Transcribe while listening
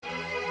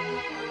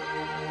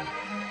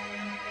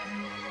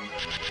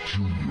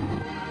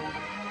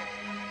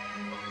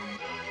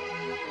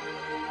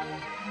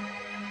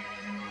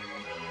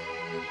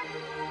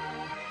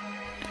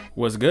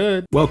What's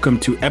good? Welcome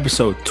to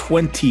episode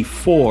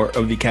 24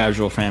 of the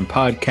Casual Fan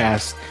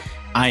Podcast.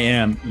 I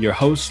am your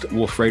host,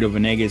 Wilfredo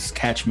Vanegas.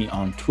 Catch me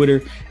on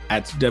Twitter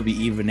at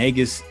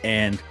WE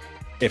And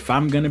if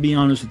I'm going to be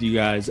honest with you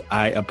guys,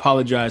 I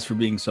apologize for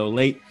being so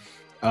late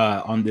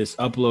on this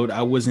upload.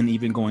 I wasn't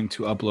even going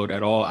to upload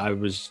at all. I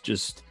was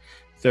just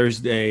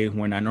Thursday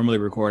when I normally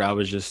record. I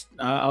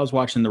was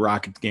watching the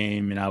Rockets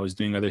game and I was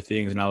doing other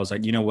things. And I was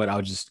like, you know what?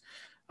 I'll just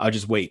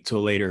wait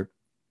till later.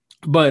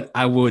 But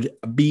I would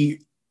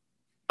be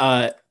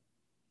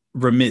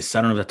remiss,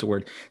 I don't know if that's a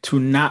word, to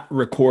not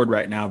record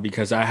right now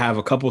because I have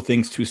a couple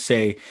things to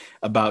say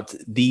about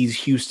these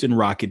Houston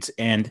Rockets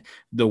and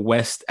the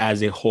West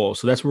as a whole.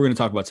 So that's what we're going to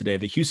talk about today.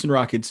 The Houston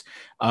Rockets,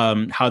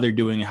 how they're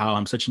doing, how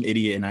I'm such an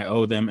idiot and I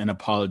owe them an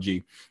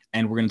apology.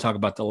 And we're going to talk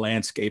about the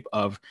landscape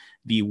of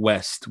the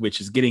West,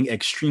 which is getting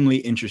extremely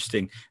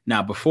interesting.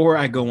 Now, before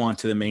I go on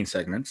to the main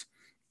segments,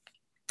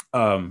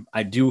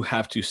 I do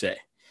have to say,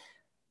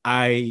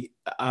 a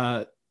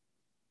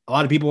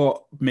lot of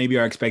people maybe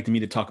are expecting me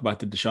to talk about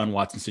the Deshaun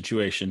Watson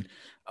situation.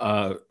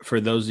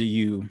 For those of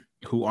you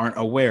who aren't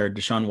aware,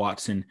 Deshaun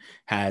Watson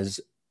has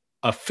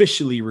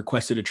officially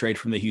requested a trade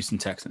from the Houston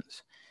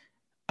Texans.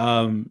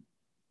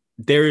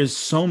 There is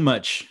so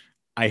much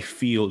I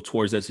feel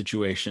towards that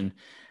situation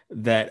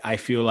that I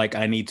feel like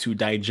I need to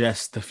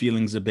digest the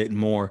feelings a bit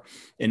more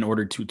in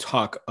order to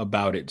talk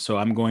about it. So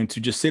I'm going to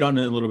just sit on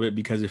it a little bit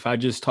because if I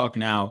just talk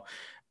now,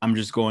 I'm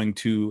just going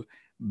to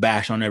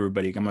bash on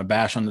everybody. I'm going to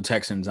bash on the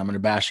Texans. I'm going to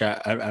bash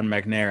at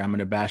McNair. I'm going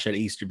to bash at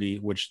Easterby,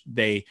 which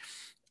they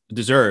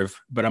deserve,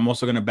 but I'm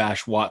also going to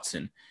bash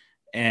Watson.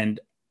 And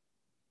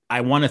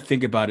I want to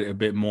think about it a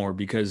bit more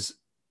because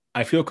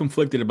I feel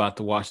conflicted about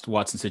the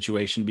Watson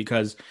situation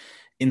because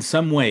in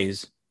some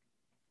ways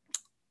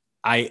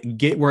I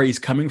get where he's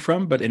coming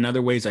from, but in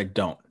other ways I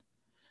don't.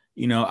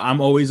 You know,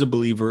 I'm always a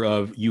believer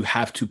of you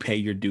have to pay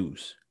your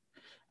dues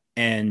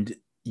and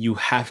you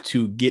have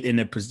to get in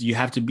a position. You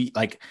have to be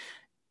like,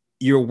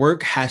 your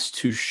work has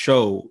to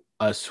show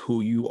us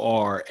who you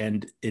are,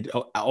 and it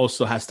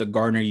also has to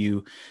garner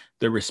you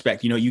the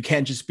respect. You know, you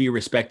can't just be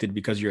respected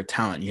because you're a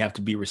talent. You have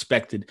to be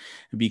respected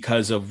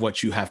because of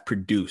what you have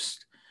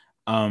produced.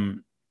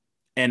 And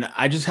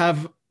I just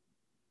have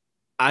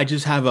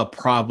a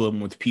problem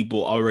with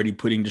people already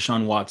putting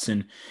Deshaun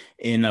Watson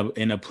in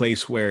a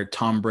place where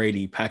Tom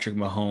Brady, Patrick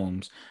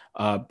Mahomes,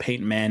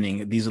 Peyton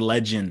Manning, these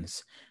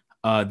legends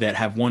that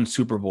have won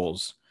Super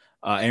Bowls,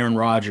 Aaron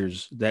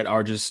Rodgers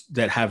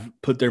that have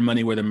put their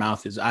money where their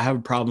mouth is. I have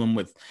a problem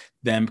with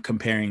them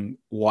comparing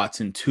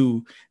Watson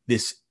to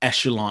this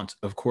echelon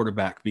of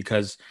quarterback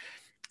because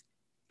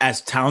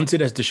as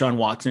talented as Deshaun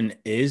Watson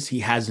is, he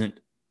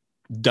hasn't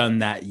done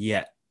that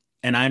yet.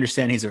 And I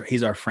understand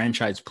he's our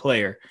franchise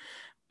player,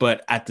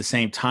 but at the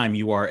same time,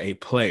 you are a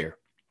player.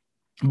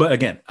 But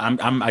again,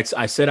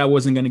 I said I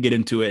wasn't going to get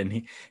into it,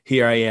 and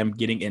here I am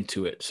getting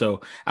into it.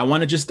 So I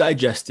want to just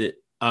digest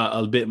it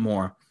a bit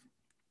more.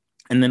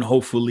 And then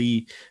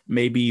hopefully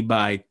maybe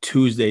by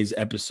Tuesday's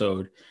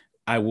episode,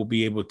 I will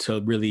be able to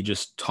really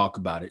just talk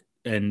about it.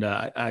 And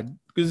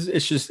because it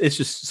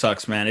just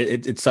sucks, man.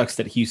 It sucks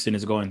that Houston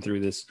is going through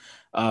this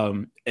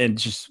and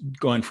just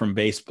going from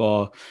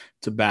baseball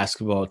to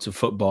basketball to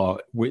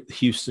football.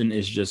 Houston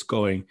is just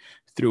going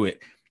through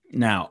it.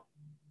 Now,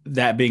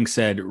 that being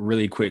said,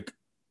 really quick,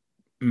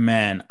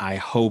 man, I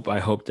hope the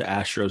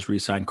Astros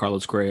re-sign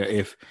Carlos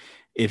Correa.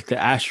 If the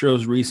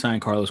Astros re-sign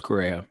Carlos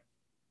Correa,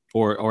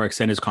 or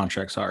extend his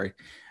contract,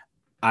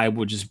 I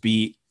would just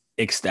be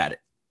ecstatic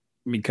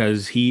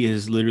because he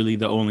is literally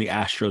the only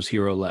Astros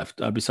hero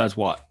left besides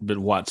Watt, but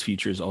Watt's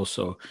future is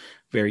also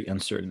very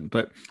uncertain.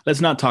 But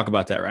let's not talk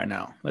about that right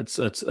now. Let's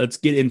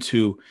get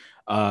into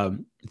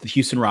the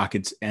Houston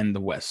Rockets and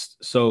the West.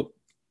 So,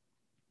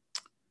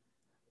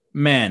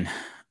 man,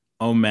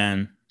 oh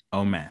man,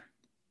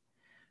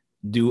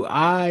 do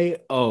I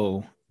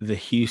owe the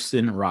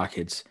Houston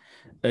Rockets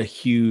a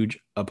huge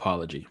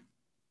apology?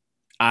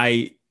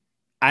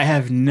 I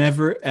have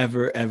never,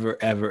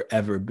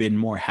 ever been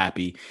more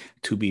happy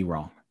to be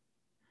wrong.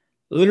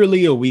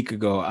 Literally a week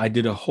ago, I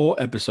did a whole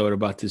episode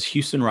about this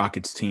Houston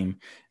Rockets team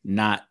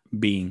not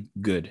being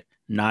good,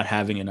 not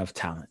having enough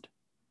talent.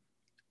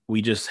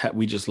 We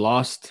just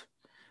lost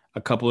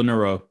a couple in a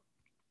row,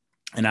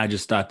 and I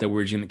just thought that we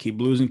were going to keep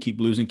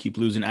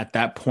losing. At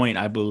that point,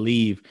 I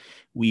believe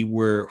we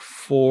were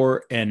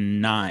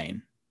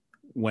 4-9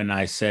 when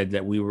I said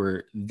that we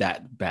were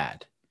that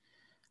bad.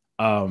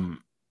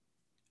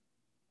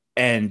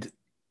 And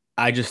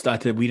I just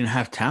thought that we didn't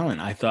have talent.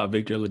 I thought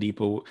Victor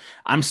Oladipo,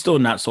 I'm still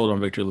not sold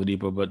on Victor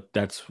Oladipo,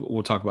 but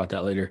we'll talk about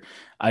that later.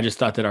 I just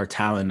thought that our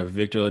talent of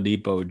Victor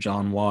Oladipo,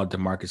 John Wall,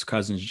 DeMarcus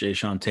Cousins,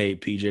 Jayshawn Tate,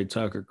 PJ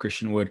Tucker,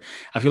 Christian Wood,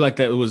 I feel like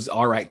that it was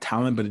all right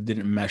talent, but it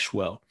didn't mesh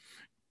well.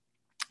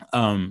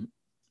 But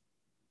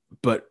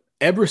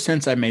ever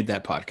since I made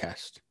that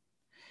podcast,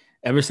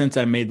 Ever since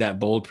I made that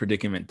bold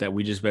predicament that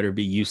we just better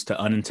be used to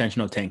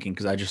unintentional tanking,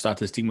 because I just thought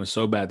this team was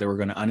so bad that we're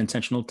going to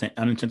unintentionally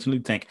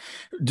tank.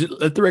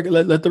 Let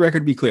the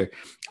record be clear.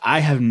 I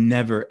have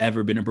never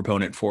ever been a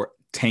proponent for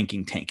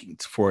tanking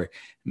for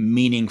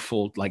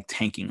meaningful like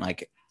tanking,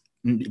 like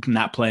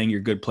not playing your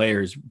good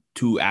players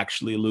to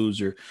actually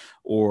lose,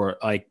 or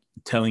like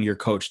telling your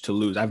coach to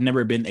lose. I've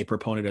never been a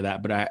proponent of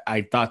that, but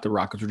I thought the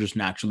Rockets were just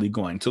naturally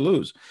going to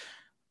lose.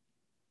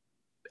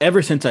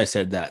 Ever since I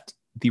said that,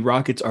 the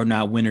Rockets are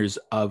now winners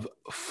of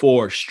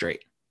four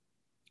straight.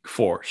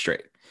 Four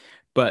straight.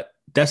 But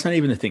that's not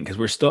even the thing, because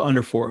we're still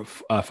under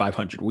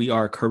 500. We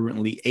are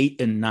currently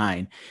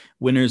 8-9,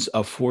 winners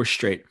of four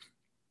straight.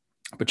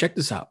 But check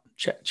this out.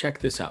 Check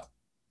this out.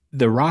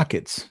 The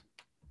Rockets,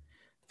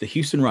 the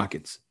Houston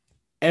Rockets,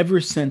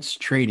 ever since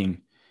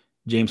trading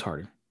James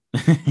Harden,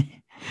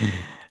 the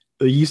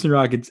Houston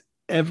Rockets,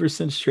 ever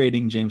since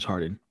trading James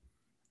Harden,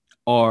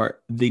 are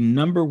the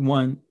number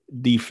one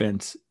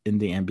defense in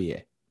the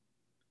NBA.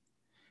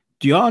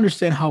 Do y'all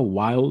understand how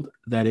wild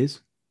that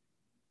is?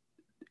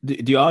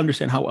 Do y'all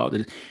understand how wild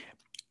it is?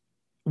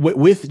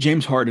 With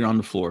James Harden on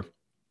the floor,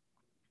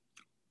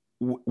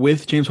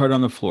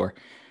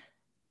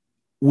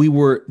 we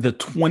were the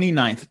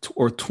 29th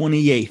or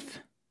 28th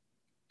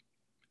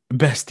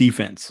best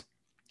defense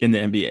in the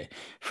NBA.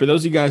 For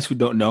those of you guys who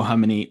don't know how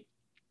many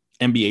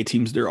NBA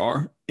teams there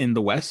are in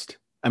the West,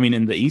 I mean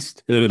in the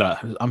East,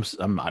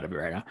 I'm out of it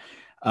right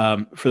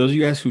now. For those of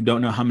you guys who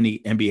don't know how many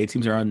NBA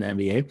teams are in the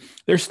NBA,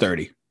 there's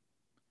 30.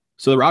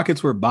 So the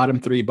Rockets were bottom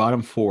 3,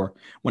 bottom 4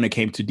 when it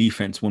came to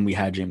defense when we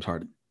had James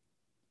Harden.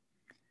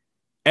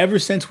 Ever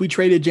since we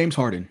traded James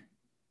Harden,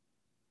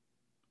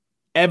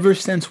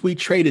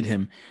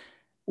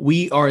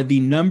 we are the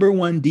number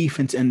one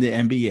defense in the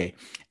NBA.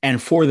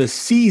 And for the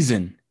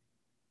season,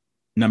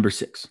 number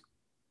 6.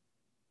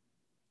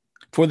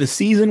 For the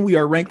season, we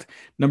are ranked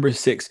number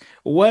 6.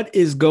 What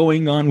is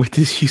going on with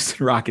this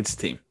Houston Rockets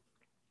team?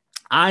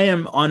 I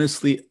am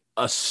honestly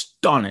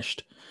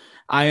astonished.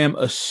 I am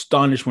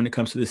astonished when it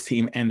comes to this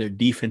team and their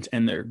defense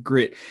and their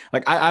grit.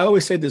 Like I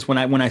always say this when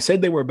I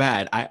said they were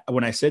bad.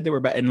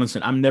 And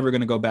listen, I'm never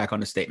going to go back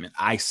on a statement.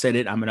 I said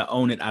it. I'm going to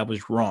own it. I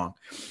was wrong.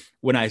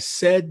 When I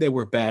said they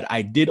were bad,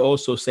 I did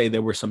also say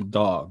there were some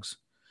dogs.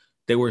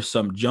 There were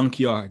some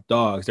junkyard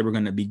dogs. They were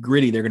going to be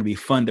gritty. They're going to be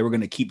fun. They were going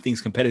to keep things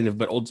competitive,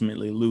 but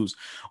ultimately lose.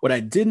 What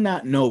I did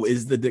not know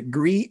is the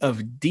degree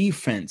of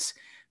defense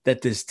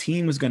that this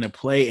team was going to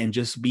play and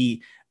just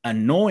be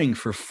annoying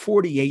for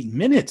 48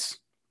 minutes.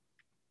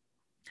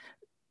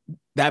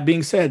 That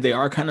being said, they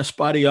are kind of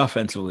spotty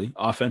offensively.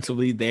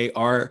 Offensively, they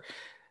are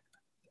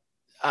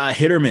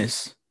hit or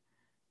miss.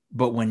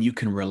 But when you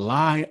can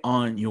rely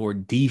on your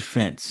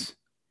defense,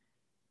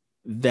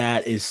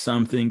 that is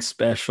something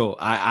special.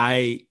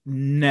 I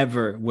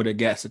never would have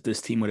guessed that this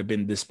team would have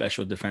been this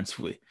special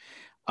defensively.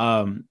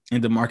 And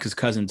DeMarcus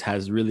Cousins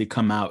has really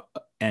come out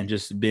and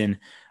just been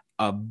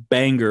a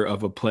banger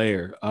of a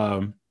player.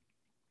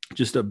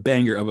 Just a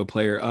banger of a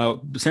player.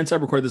 Since I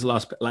recorded this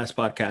last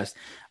podcast,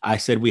 I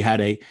said we had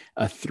a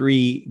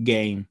three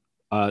games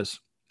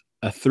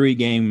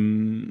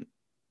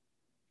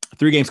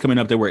coming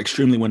up that were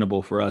extremely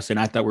winnable for us, and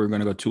I thought we were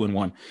going to go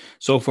 2-1.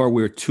 So far,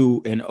 we're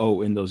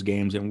 2-0 in those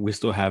games, and we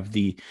still have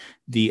the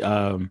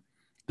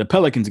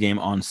Pelicans game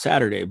on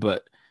Saturday.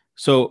 But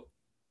so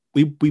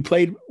we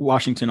played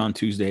Washington on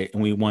Tuesday,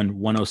 and we won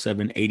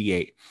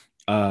 107-88.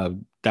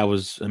 That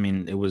was, I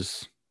mean, it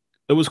was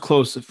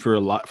close for a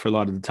lot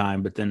of the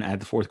time, but then at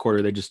the fourth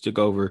quarter, they just took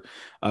over.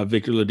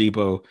 Victor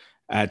Oladipo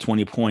had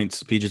 20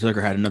 points. PJ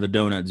Tucker had another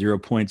donut, 0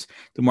 points.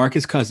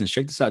 DeMarcus Cousins,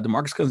 check this out.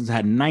 DeMarcus Cousins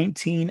had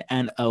 19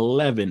 and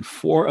 11,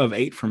 4 of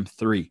 8 from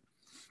 3.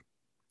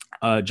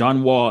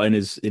 John Wall in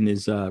his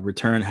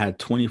return had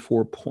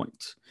 24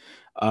 points.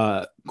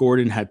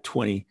 Gordon had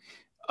 20.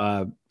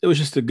 It was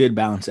just a good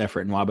balanced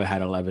effort, and Waba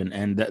had 11,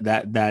 and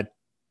that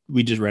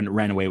we just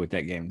ran away with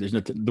that game. There's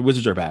nothing. The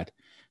Wizards are bad.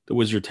 The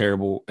Wizards are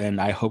terrible,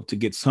 and I hope to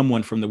get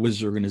someone from the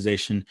Wizards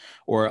organization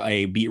or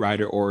a beat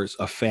writer or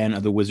a fan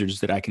of the Wizards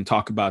that I can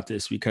talk about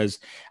this, because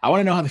I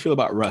want to know how they feel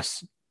about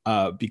Russ.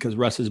 Because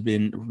Russ has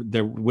been,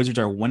 the Wizards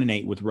are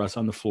 1-8 with Russ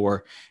on the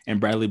floor, and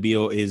Bradley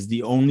Beal is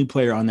the only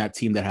player on that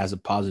team that has a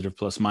positive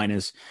plus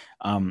minus.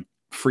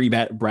 Free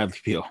bat Bradley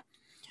Beal.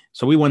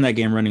 So we won that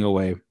game running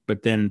away.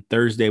 But then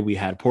Thursday we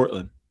had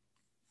Portland.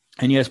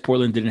 And yes,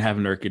 Portland didn't have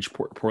Nurkic.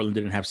 Portland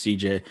didn't have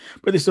CJ,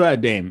 but they still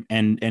had Dame.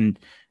 And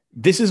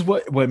this is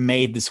what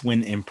made this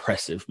win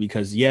impressive,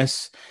 because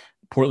yes,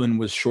 Portland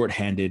was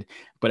shorthanded,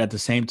 but at the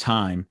same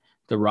time,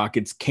 the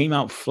Rockets came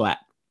out flat.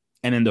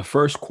 And in the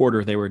first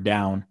quarter, they were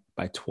down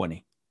by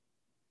 20.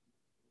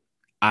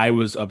 I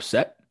was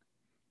upset.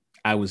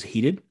 I was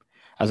heated.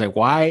 I was like,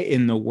 why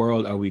in the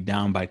world are we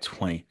down by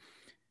 20?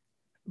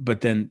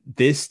 But then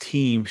this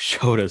team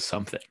showed us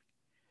something,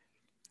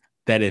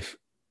 that if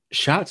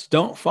shots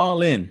don't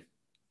fall in,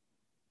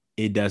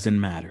 it doesn't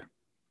matter.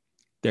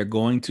 They're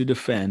going to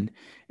defend,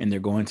 and they're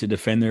going to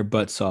defend their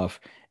butts off.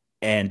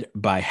 And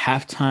by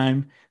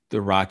halftime, the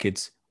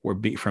Rockets were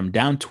beat from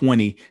down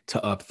 20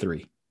 to up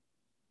 3.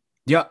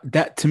 Yeah,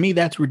 that to me,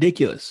 that's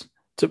ridiculous.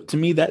 To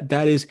me,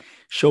 that is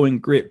showing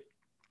grit,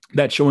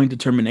 that's showing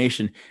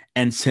determination.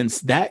 And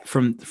since that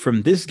from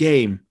this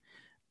game,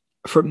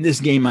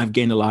 I've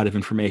gained a lot of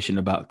information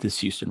about this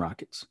Houston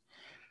Rockets.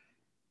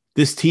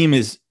 This team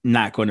is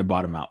not going to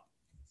bottom out.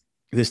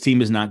 This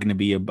team is not going to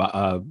be a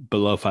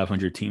below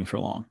 500 team for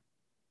long.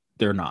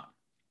 They're not.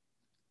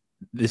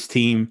 This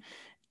team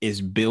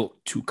is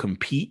built to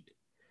compete.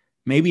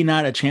 Maybe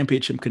not a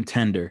championship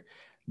contender,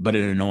 but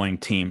an annoying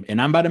team.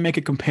 And I'm about to make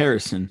a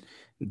comparison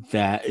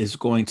that is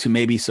going to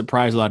maybe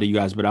surprise a lot of you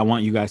guys, but I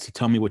want you guys to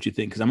tell me what you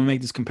think, because I'm going to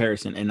make this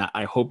comparison, and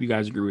I hope you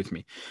guys agree with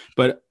me.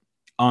 But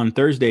on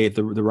Thursday,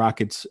 the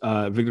Rockets,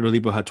 Victor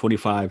Oladipo had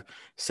 25,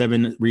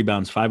 7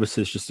 rebounds, 5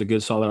 assists, just a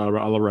good, solid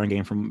all-around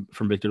game from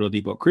Victor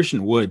Oladipo.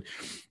 Christian Wood,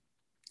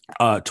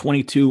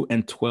 22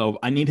 and 12.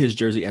 I need his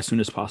jersey as soon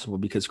as possible,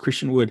 because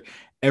Christian Wood,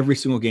 every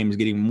single game, is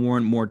getting more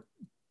and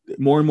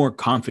more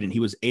confident. He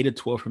was 8 of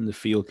 12 from the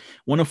field,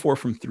 1 of 4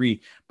 from 3,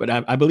 but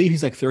I believe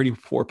he's like 34%,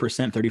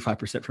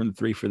 35% from the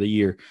 3 for the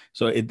year.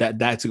 So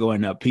that's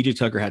going up. PJ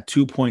Tucker had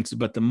 2 points,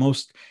 but the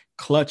most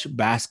clutch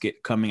basket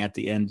coming at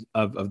the end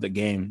of the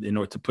game in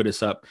order to put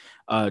us up.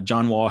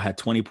 John Wall had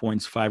 20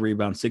 points, 5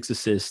 rebounds, 6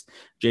 assists.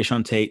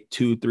 Jayshawn Tate,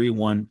 2, 3,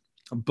 1.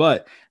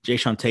 But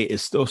Jayshawn Tate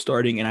is still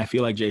starting, and I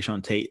feel like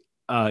Jayshawn Tate,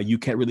 you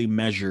can't really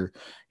measure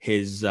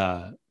his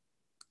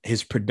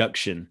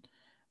production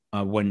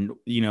when,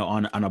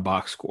 on a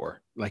box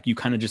score. Like, you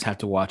kind of just have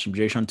to watch him.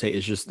 Jayshawn Tate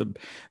is just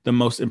the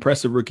most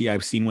impressive rookie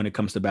I've seen when it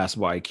comes to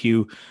basketball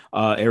IQ.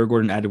 Eric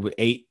Gordon added with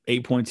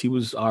eight points. He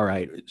was all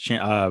right.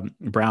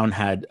 Brown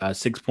had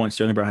 6 points.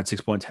 Sterling Brown had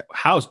 6 points.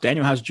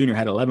 Daniel House Jr.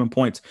 had 11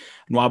 points.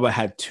 Nwaba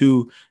had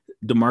 2.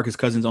 DeMarcus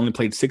Cousins only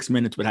played 6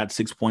 minutes, but had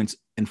 6 points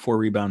and 4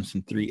 rebounds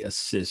and 3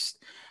 assists.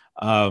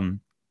 And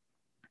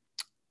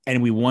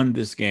we won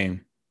this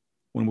game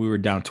when we were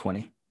down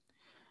 20.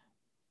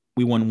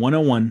 We won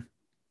 101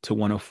 to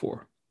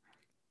 104.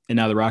 And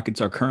now the Rockets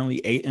are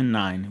currently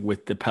 8-9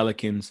 with the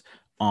Pelicans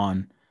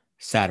on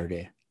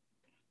Saturday.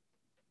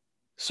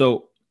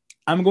 So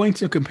I'm going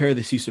to compare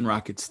this Houston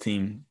Rockets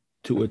team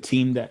to a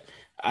team that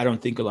I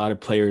don't think a lot of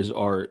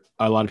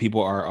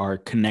people are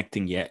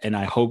connecting yet. And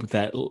I hope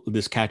that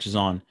this catches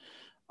on.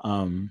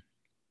 But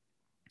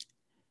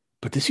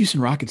this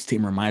Houston Rockets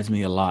team reminds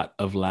me a lot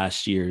of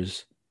last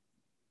year's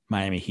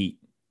Miami Heat.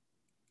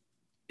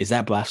 Is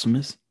that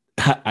blasphemous?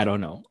 I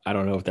don't know. I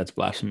don't know if that's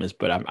blasphemous,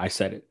 but I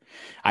said it.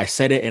 I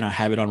said it, and I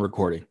have it on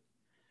recording.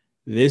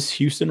 This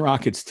Houston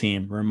Rockets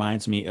team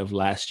reminds me of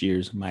last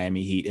year's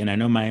Miami Heat. And I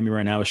know Miami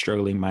right now is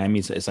struggling. Miami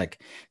is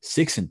like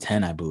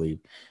 6-10, I believe.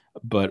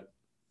 But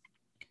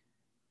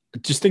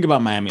just think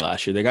about Miami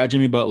last year. They got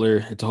Jimmy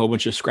Butler. It's a whole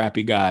bunch of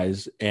scrappy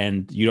guys.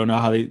 And you don't know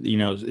how they,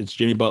 it's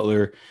Jimmy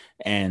Butler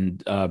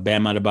and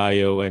Bam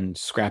Adebayo and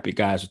scrappy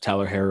guys with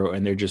Tyler Herro.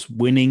 And they're just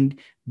winning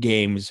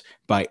games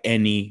by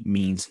any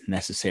means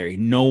necessary.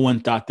 No one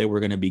thought they were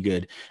going to be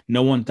good.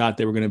 No one thought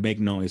they were going to make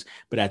noise.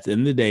 But at the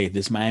end of the day,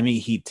 this Miami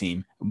Heat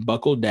team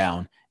buckled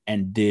down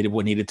and did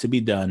what needed to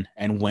be done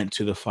and went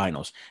to the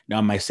finals. Now,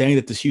 am I saying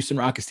that this Houston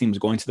Rockets team is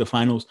going to the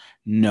finals?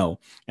 No.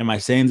 Am I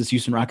saying this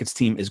Houston Rockets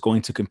team is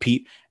going to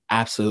compete?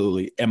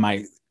 Absolutely. Am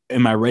I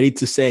ready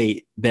to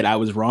say that I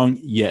was wrong?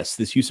 Yes.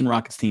 This Houston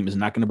Rockets team is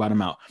not going to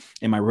bottom out.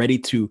 Am I ready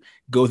to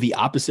go the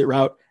opposite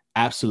route?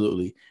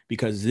 Absolutely.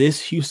 Because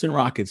this Houston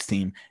Rockets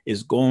team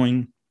is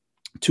going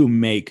to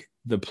make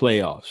the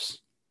playoffs.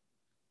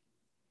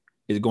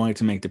 Is going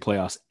to make the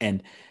playoffs.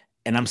 And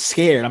I'm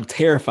scared. I'm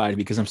terrified,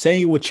 because I'm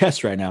saying it with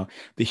chest right now.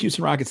 The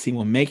Houston Rockets team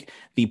will make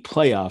the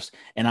playoffs.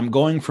 And I'm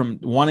going from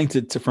wanting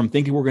from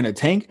thinking we're going to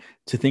tank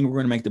to thinking we're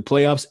going to make the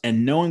playoffs,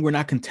 and knowing we're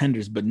not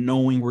contenders, but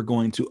knowing we're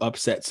going to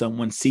upset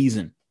someone's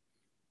season.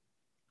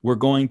 We're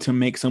going to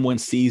make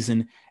someone's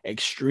season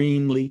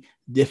extremely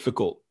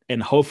difficult.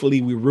 And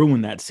hopefully we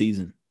ruin that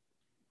season.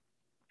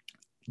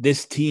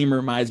 This team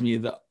reminds me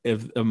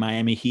of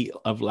Miami Heat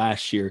of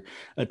last year,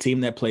 a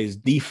team that plays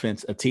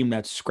defense, a team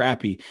that's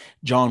scrappy.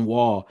 John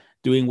Wall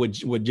doing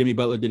what Jimmy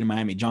Butler did in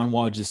Miami. John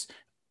Wall just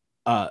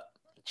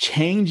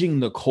changing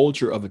the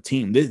culture of a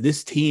team.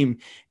 This team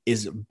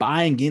is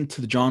buying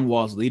into John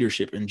Wall's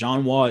leadership, and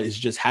John Wall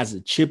has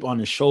a chip on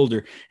his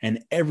shoulder,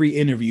 and every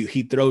interview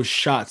he throws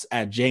shots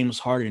at James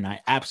Harden. I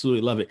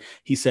absolutely love it.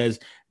 He says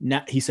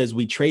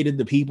we traded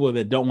the people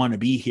that don't want to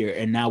be here,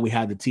 and now we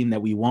have the team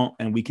that we want,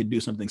 and we could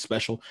do something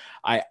special.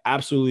 I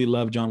absolutely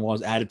love John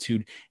Wall's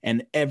attitude,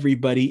 and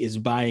everybody is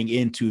buying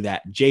into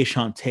that.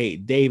 Jayshawn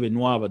Tate, David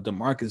Nwaba,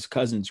 DeMarcus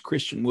Cousins,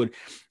 Christian Wood,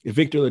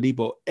 Victor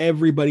Oladipo,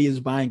 everybody is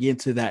buying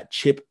into that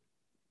chip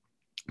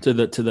to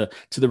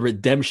the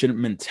redemption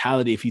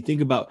mentality. If you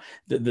think about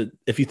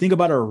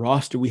our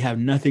roster, we have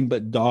nothing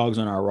but dogs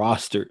on our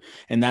roster,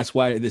 and that's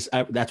why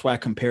I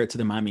compare it to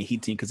the Miami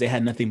Heat team, because they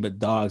had nothing but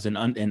dogs and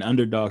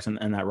underdogs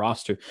in that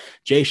roster.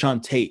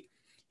 Jayshawn Tate,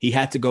 he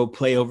had to go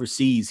play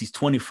overseas. He's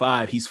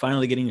 25. He's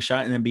finally getting a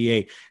shot in the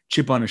NBA.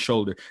 Chip on his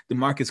shoulder.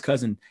 DeMarcus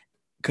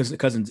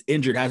Cousins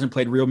injured, hasn't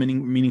played real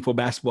meaningful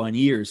basketball in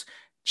years.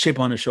 Chip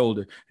on his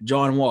shoulder.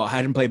 John Wall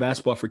hadn't played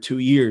basketball for 2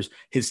 years.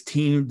 His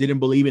team didn't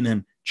believe in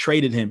him.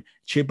 traded him,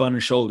 chip on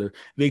his shoulder.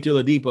 Victor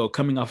Oladipo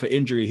coming off an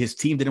injury, his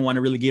team didn't want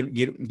to really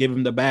give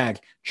him the bag,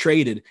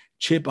 traded,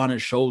 chip on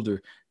his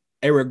shoulder.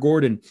 Eric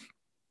Gordon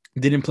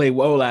didn't play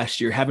well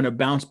last year, having a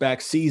bounce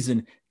back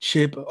season,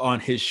 chip on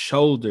his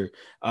shoulder.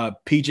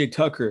 PJ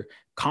Tucker,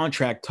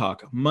 contract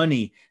talk,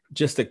 money,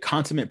 just a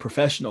consummate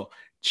professional,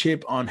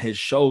 chip on his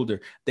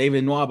shoulder.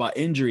 David Nwaba,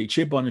 injury,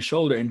 chip on his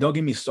shoulder. And don't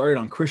get me started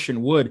on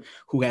Christian Wood,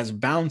 who has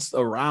bounced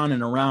around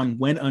and around,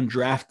 went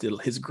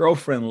undrafted. His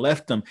girlfriend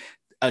left him.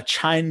 A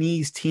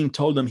Chinese team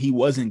told him he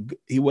wasn't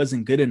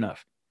good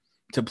enough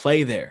to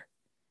play there.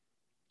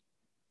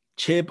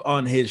 Chip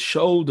on his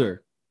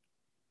shoulder.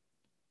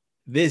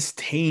 This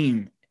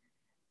team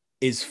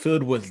is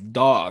filled with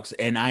dogs,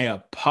 and I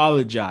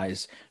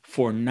apologize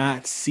for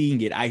not seeing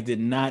it. I did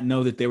not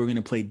know that they were going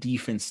to play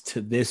defense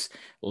to this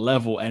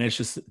level, and it's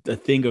just a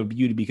thing of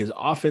beauty because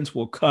offense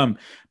will come,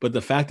 but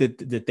the fact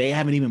that they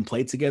haven't even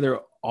played together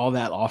all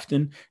that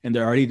often and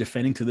they're already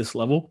defending to this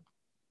level,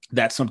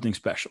 that's something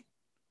special.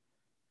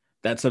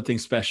 That's something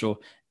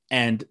special,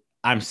 and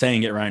I'm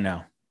saying it right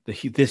now.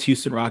 This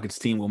Houston Rockets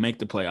team will make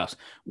the playoffs.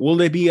 Will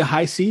they be a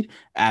high seed?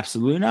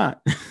 Absolutely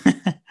not.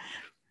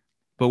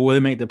 But will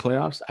they make the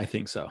playoffs? I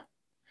think so.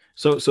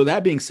 So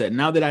that being said,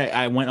 now that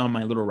I went on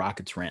my little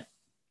Rockets rant,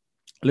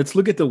 let's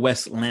look at the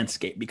West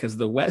landscape because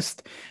the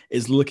West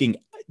is looking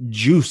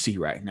juicy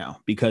right now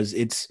because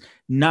it's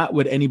not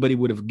what anybody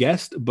would have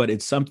guessed, but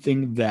it's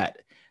something that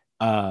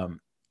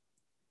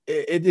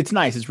it's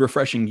nice. It's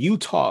refreshing.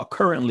 Utah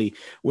currently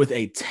with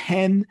a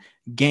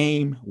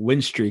 10-game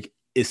win streak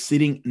is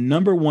sitting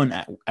number one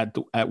at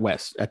the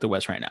West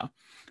right now,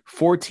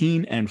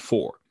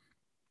 14-4.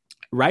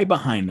 Right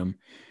behind them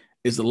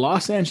is the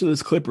Los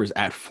Angeles Clippers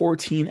at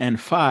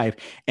 14-5,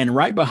 and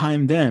right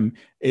behind them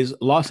is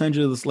Los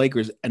Angeles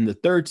Lakers and the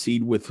third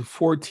seed with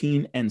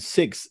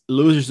 14-6,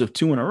 losers of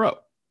 2 in a row.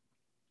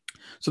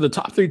 So the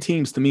top 3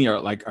 teams to me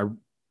are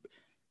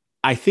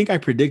I think I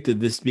predicted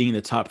this being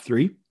the top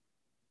 3.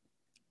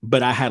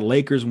 But I had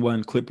Lakers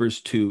 1, Clippers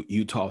 2,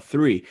 Utah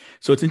 3.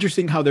 So it's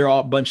interesting how they're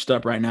all bunched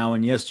up right now.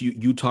 And yes,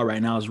 Utah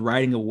right now is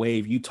riding a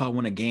wave. Utah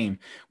won a game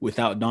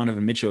without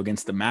Donovan Mitchell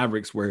against the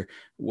Mavericks where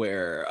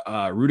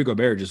Rudy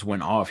Gobert just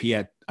went off. He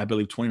had, I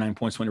believe, 29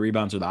 points, 20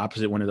 rebounds, or the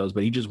opposite one of those,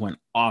 but he just went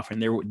off.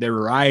 And they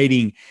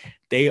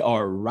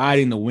are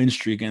riding the win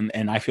streak.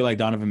 And I feel like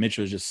Donovan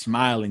Mitchell is just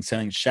smiling,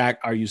 saying, Shaq,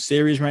 are you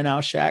serious right now,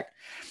 Shaq?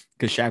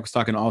 Because Shaq was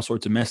talking all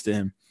sorts of mess to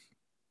him.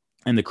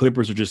 And the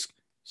Clippers are just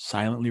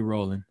silently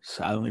rolling.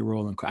 I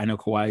know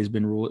Kawhi has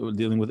been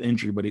dealing with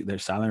injury, but they're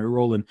silently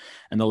rolling.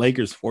 And the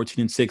Lakers,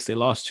 14-6, they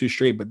lost 2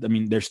 straight, but I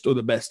mean, they're still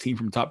the best team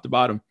from top to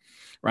bottom,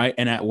 right?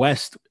 And at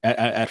West,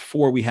 at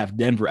 4, we have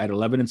Denver at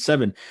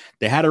 11-7.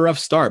 They had a rough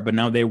start, but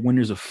now they're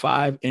winners of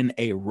 5 in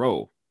a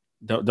row.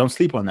 Don't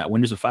sleep on that.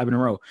 Winners of 5 in a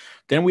row.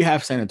 Then we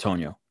have San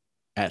Antonio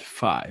at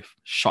 5.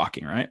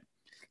 Shocking, right?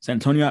 San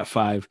Antonio at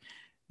 5.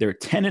 They're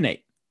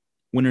 10-8,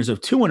 winners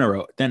of 2 in a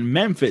row. Then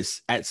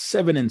Memphis at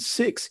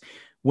 7-6.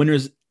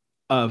 Winners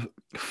of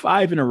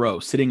 5 in a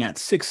row, sitting at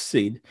 6th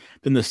seed.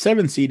 Then the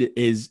 7th seed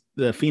is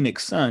the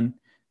Phoenix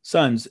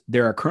Suns. They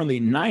are currently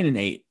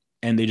 9-8,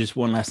 and they just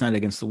won last night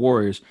against the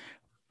Warriors.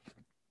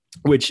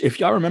 Which,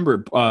 if y'all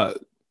remember,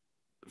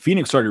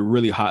 Phoenix started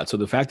really hot. So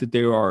the fact that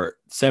they are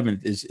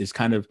 7th is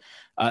kind of.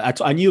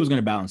 I knew it was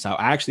going to balance out.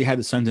 I actually had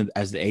the Suns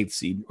as the 8th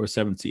seed or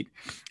 7th seed,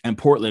 and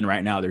Portland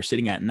right now they're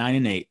sitting at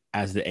 9-8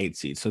 as the 8th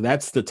seed. So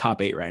that's the top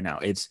 8 right now.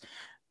 It's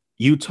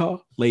Utah,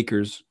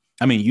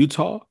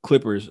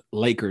 Clippers,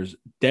 Lakers,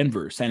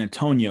 Denver, San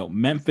Antonio,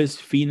 Memphis,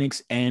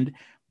 Phoenix, and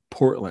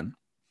Portland.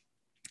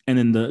 And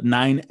then the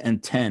 9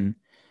 and 10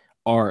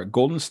 are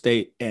Golden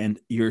State and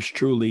yours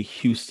truly,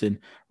 Houston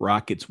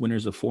Rockets,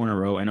 winners of 4 in a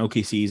row. And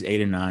OKC is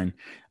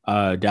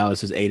 8-9.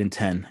 Dallas is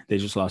 8-10. They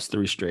just lost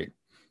 3 straight.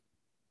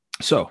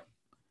 So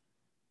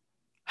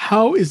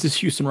how is this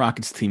Houston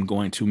Rockets team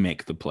going to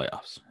make the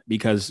playoffs?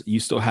 Because you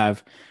still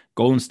have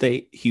Golden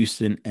State,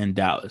 Houston, and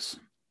Dallas.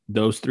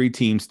 Those 3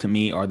 teams to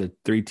me are the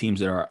 3 teams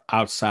that are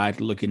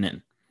outside looking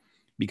in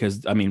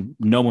because, I mean,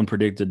 no one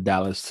predicted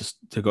Dallas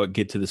to go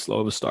get to this slow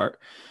of a start.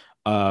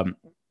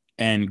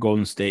 And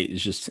Golden State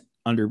is just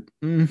under,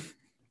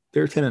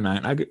 they're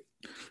 10-9.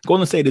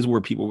 Golden State is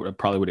where people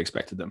probably would have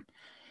expected them.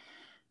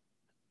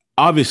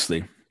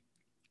 Obviously,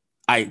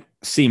 I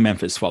see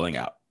Memphis falling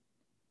out.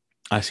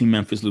 I see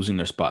Memphis losing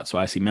their spot. So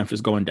I see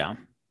Memphis going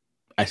down.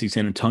 I see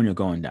San Antonio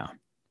going down.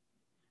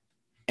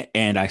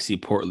 And I see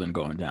Portland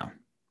going down.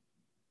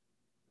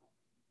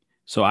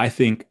 So I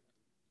think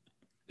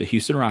the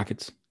Houston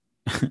Rockets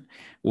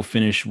will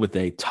finish with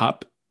a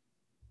top.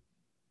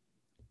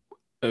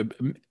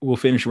 Will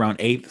finish around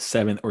 8th,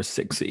 7th, or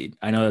 6th seed.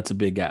 I know that's a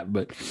big gap,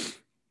 but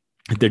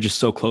they're just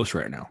so close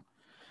right now.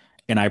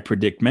 And I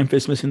predict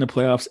Memphis missing the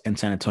playoffs and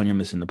San Antonio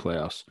missing the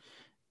playoffs,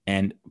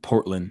 and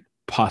Portland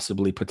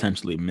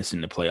potentially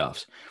missing the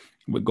playoffs,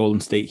 with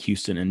Golden State,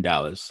 Houston, and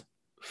Dallas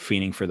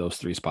fiending for those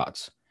 3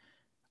 spots.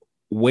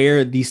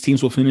 Where these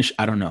teams will finish,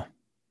 I don't know.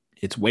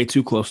 It's way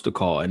too close to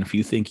call. And if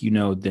you think you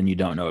know, then you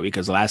don't know,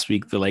 because last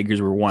week the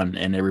Lakers were 1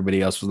 and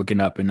everybody else was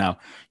looking up, and now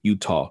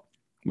Utah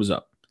was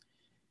up.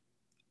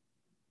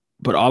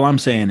 But all I'm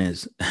saying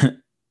is,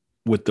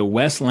 with the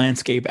West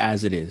landscape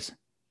as it is,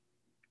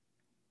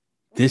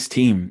 this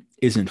team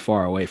isn't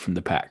far away from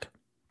the pack.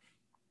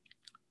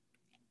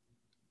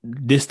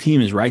 This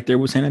team is right there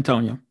with San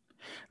Antonio.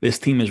 This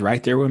team is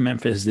right there with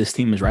Memphis. This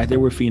team is right there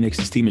with Phoenix.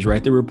 This team is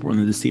right there with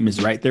Portland. This team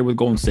is right there with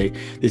Golden State.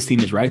 This team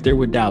is right there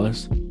with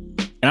Dallas.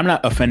 And I'm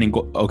not offending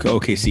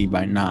OKC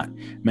by not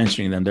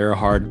mentioning them. They're a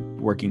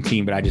hard-working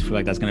team, but I just feel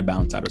like that's going to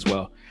balance out as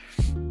well.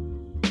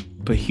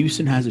 But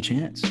Houston has a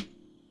chance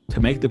to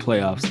make the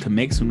playoffs, to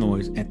make some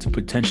noise, and to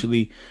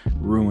potentially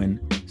ruin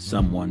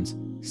someone's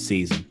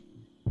season.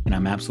 And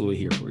I'm absolutely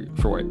here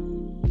for it.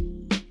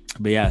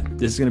 But yeah,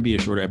 this is going to be a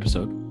shorter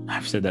episode.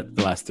 I've said that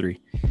the last 3.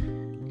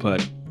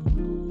 But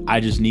I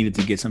just needed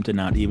to get something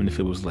out, even if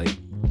it was late.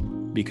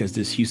 Because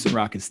this Houston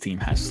Rockets team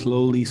has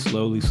slowly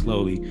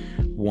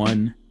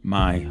won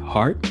my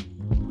heart.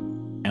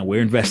 And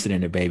we're invested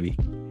in it, baby.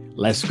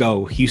 Let's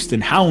go.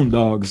 Houston Hound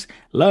Dogs.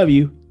 Love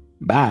you.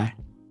 Bye.